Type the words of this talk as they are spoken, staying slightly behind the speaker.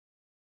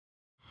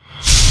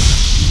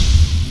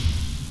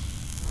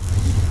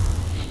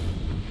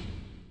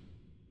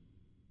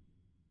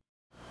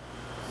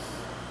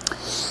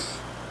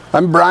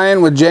I'm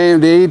Brian with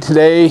JMD.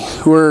 Today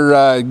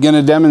we're going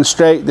to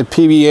demonstrate the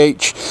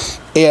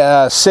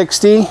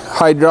PBH60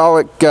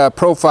 hydraulic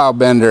profile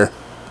bender.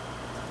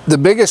 The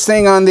biggest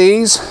thing on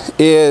these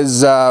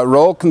is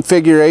roll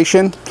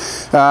configuration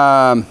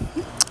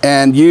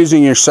and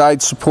using your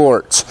side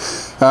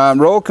supports.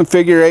 Roll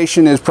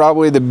configuration is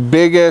probably the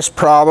biggest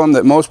problem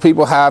that most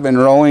people have in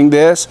rolling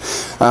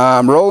this.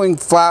 Rolling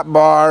flat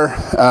bar,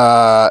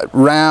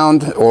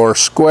 round or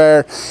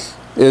square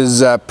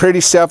is pretty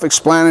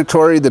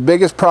self-explanatory. The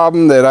biggest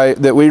problem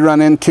that we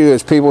run into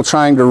is people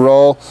trying to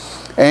roll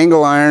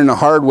angle iron the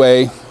hard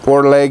way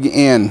or leg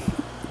in.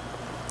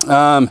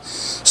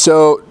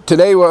 So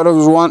today what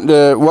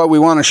we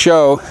want to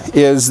show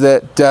is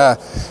that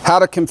how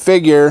to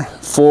configure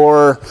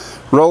for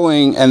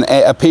rolling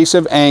a piece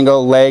of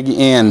angle leg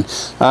in.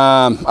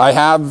 I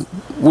have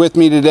with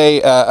me today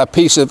a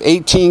piece of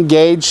 18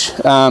 gauge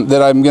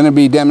that I'm going to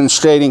be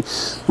demonstrating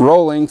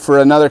rolling for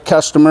another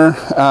customer,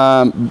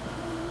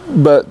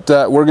 but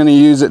we're going to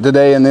use it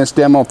today in this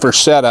demo for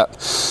setup.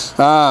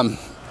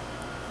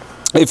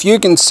 If you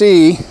can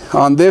see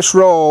on this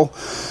roll,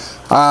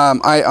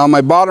 on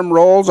my bottom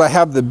rolls I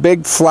have the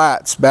big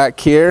flats back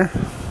here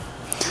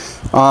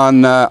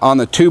on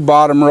the two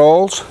bottom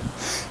rolls,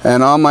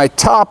 and on my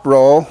top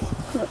roll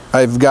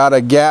I've got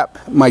a gap.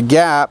 My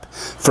gap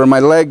for my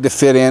leg to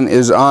fit in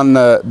is on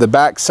the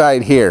back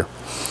side here.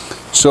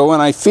 So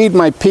when I feed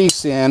my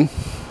piece in,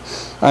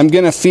 I'm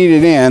going to feed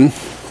it in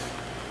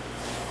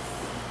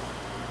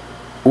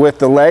with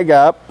the leg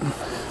up,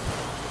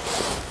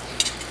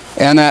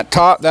 and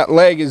that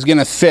leg is going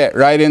to fit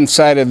right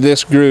inside of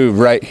this groove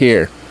right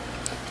here.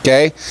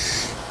 Okay,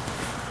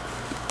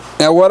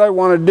 now what I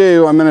want to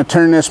do, I'm going to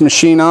turn this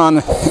machine on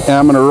and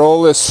I'm going to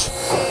roll this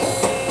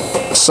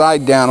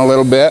side down a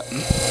little bit.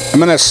 I'm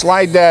going to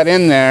slide that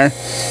in there,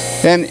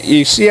 and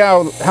you see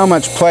how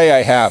much play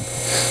I have.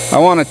 I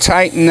want to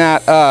tighten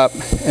that up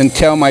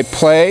until my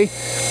play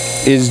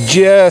is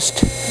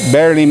just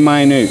barely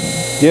minute,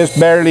 just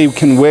barely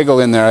can wiggle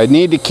in there. I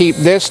need to keep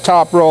this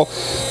top roll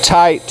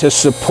tight to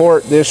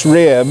support this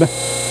rib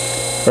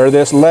or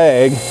this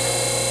leg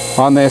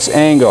on this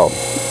angle,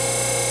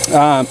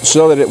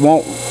 so that it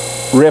won't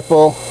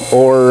ripple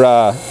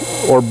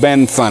or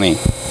bend funny.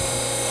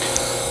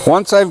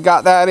 Once I've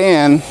got that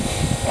in,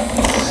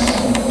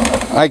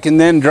 I can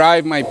then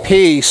drive my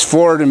piece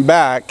forward and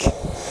back,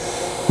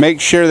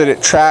 make sure that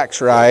it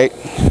tracks right.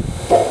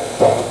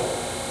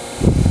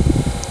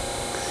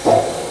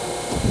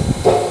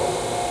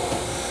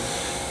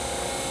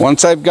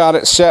 Once I've got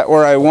it set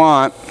where I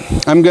want,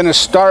 I'm going to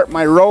start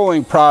my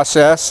rolling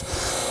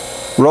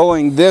process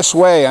rolling this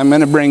way. I'm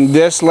going to bring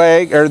this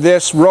leg or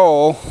this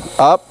roll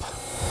up.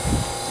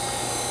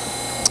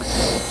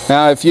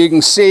 Now if you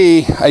can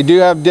see, I do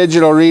have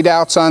digital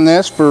readouts on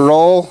this for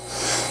roll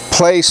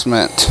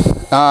placement.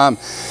 I'm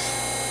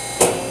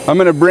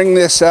going to bring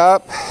this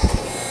up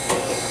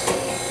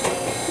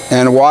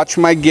and watch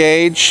my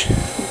gauge.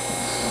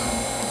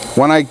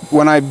 When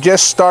I've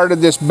just started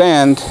this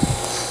bend,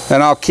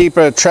 and I'll keep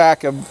a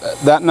track of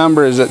that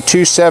number is at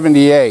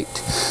 278,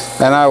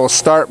 and I will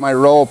start my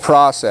roll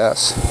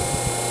process.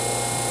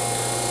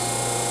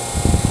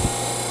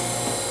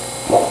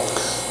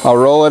 I'll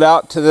roll it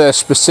out to the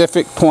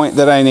specific point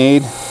that I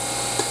need,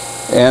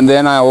 and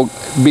then I will,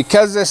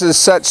 because this is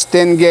such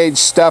thin gauge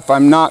stuff,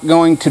 I'm not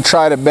going to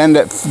try to bend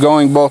it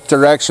going both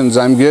directions.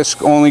 I'm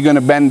just only going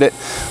to bend it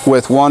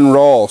with one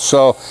roll.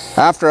 So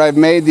after I've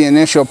made the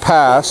initial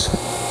pass,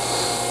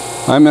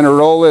 I'm going to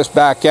roll this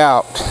back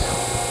out.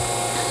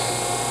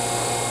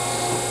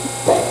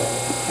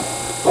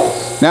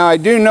 Now I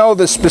do know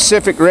the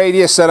specific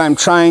radius that I'm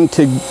trying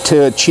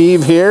to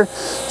achieve here,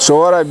 so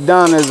what I've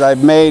done is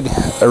I've made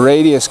a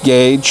radius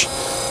gauge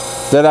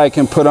that I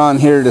can put on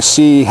here to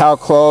see how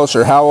close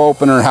or how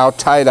open or how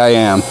tight I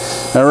am.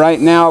 Now right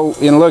now,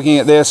 in looking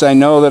at this, I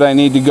know that I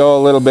need to go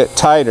a little bit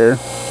tighter,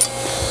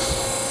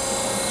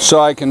 so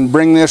I can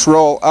bring this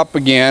roll up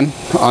again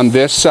on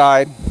this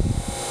side.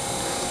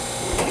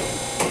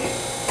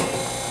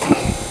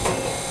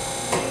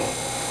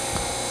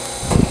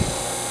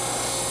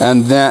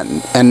 And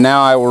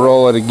now I will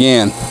roll it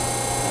again.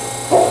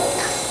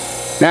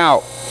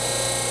 Now,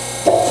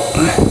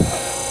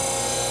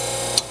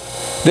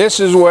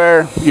 this is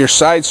where your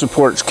side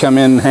supports come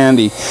in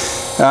handy.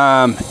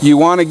 You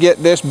want to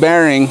get this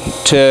bearing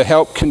to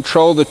help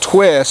control the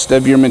twist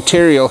of your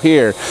material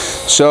here.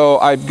 So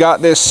I've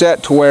got this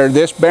set to where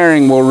this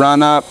bearing will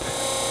run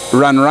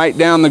right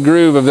down the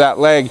groove of that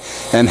leg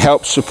and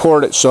help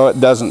support it so it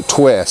doesn't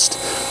twist.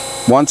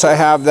 Once I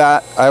have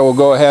that, I will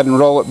go ahead and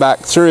roll it back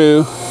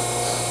through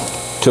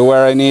to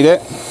where I need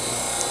it.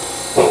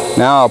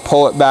 Now I'll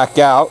pull it back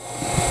out.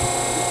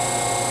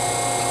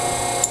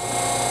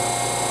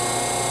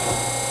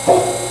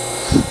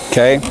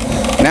 Okay,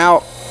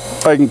 now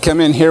I can come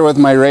in here with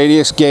my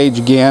radius gauge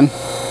again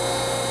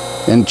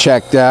and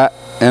check that,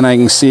 and I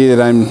can see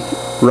that I'm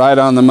right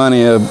on the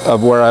money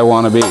of where I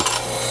want to be.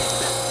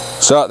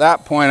 So at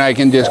that point I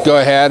can just go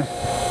ahead,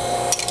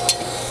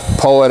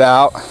 pull it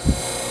out,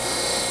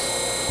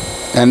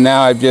 and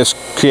now I've just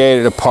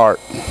created a part.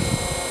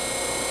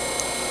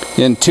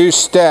 In 2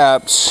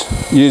 steps,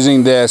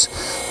 using this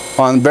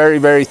on very,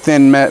 very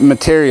thin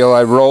material,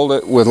 I've rolled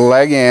it with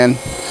leg in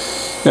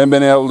and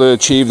been able to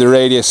achieve the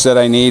radius that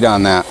I need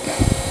on that.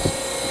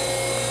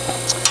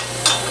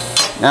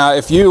 Now,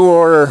 if you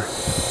were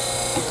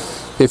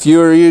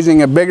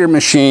using a bigger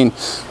machine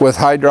with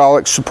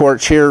hydraulic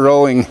supports here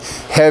rolling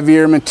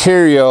heavier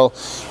material,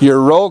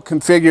 your roll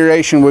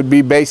configuration would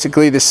be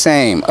basically the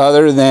same,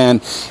 other than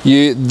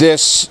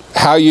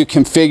how you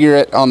configure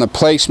it on the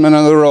placement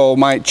of the roll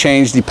might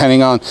change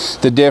depending on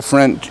the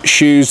different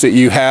shoes that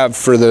you have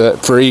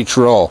for each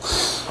roll.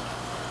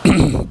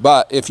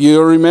 But if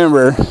you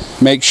remember,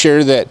 make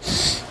sure that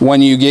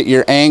when you get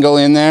your angle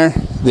in there,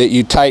 that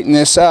you tighten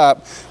this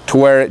up to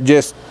where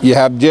you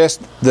have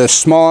just the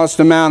smallest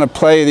amount of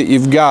play that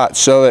you've got,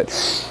 so that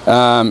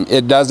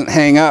it doesn't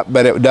hang up,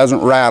 but it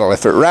doesn't rattle.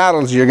 If it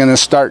rattles, you're going to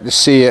start to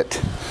see it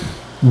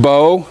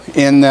bow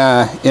in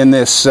the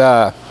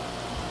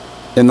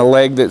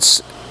leg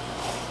that's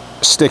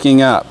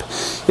sticking up.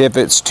 If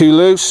it's too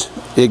loose,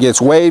 it gets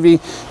wavy.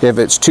 If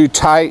it's too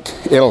tight,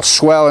 it'll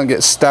swell and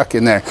get stuck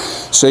in there.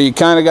 So you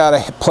kind of got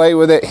to play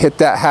with it, hit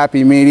that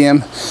happy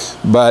medium,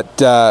 but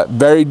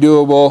very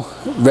doable,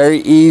 very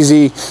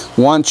easy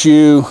once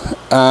you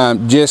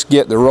just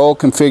get the roll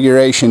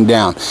configuration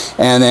down,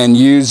 and then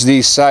use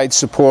these side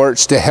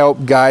supports to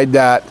help guide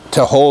that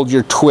to hold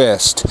your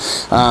twist.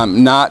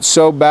 Not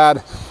so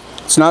bad.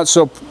 It's not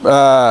so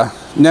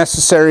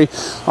necessary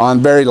on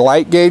very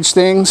light gauge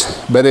things,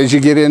 but as you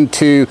get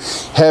into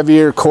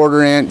heavier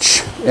 1/4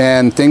 inch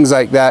and things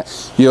like that,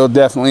 you'll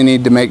definitely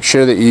need to make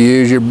sure that you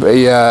use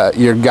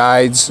your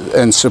guides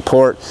and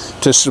support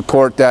to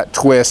support that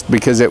twist,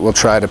 because it will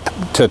try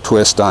to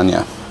twist on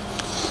you.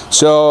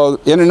 So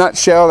in a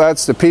nutshell,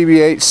 that's the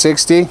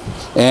PBH60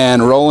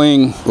 and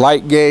rolling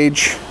light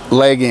gauge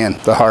leg in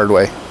the hard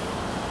way.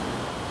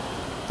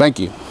 Thank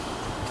you.